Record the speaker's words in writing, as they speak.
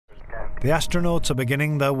The astronauts are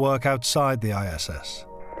beginning their work outside the ISS.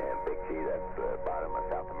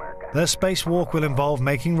 Their spacewalk will involve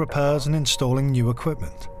making repairs and installing new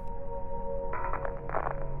equipment.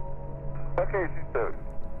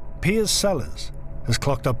 Piers Sellers has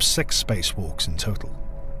clocked up 6 spacewalks in total.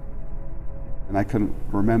 And I can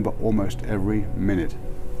remember almost every minute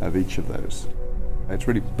of each of those. It's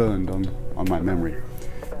really burned on my memory.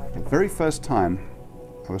 The very first time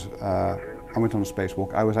I went on a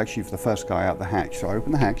spacewalk, I was actually the first guy out the hatch. So I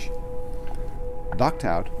opened the hatch, ducked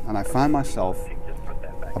out, and I found myself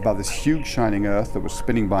above this huge shining Earth that was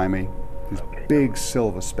spinning by me, this big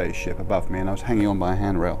silver spaceship above me, and I was hanging on by a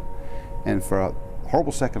handrail. And for a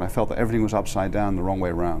horrible second, I felt that everything was upside down the wrong way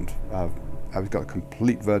around. I got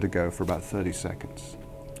complete vertigo for about 30 seconds.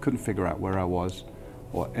 Couldn't figure out where I was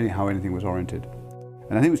or how anything was oriented.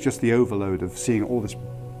 And I think it was just the overload of seeing all this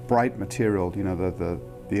bright material, you know,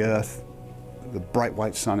 the Earth, the bright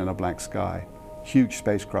white sun in a black sky, huge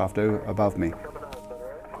spacecraft above me,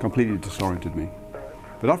 completely disoriented me.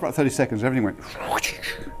 But after about 30 seconds, everything went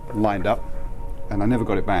lined up, and I never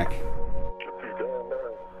got it back.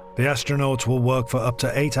 The astronauts will work for up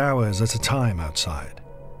to 8 hours at a time outside.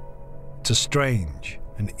 It's a strange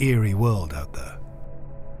and eerie world out there.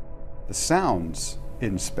 The sounds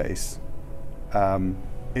in space,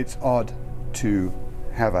 it's odd to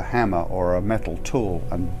have a hammer or a metal tool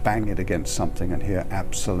and bang it against something and hear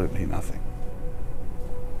absolutely nothing.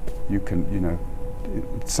 You can, you know,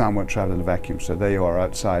 sound won't travel in a vacuum, so there you are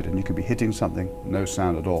outside and you could be hitting something, no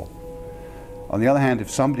sound at all. On the other hand, if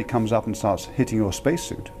somebody comes up and starts hitting your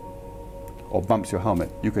spacesuit or bumps your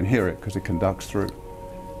helmet, you can hear it because it conducts through.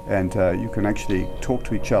 And you can actually talk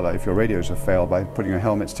to each other if your radios have failed by putting your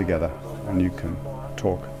helmets together, and you can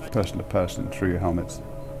talk person to person through your helmets,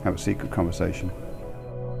 have a secret conversation.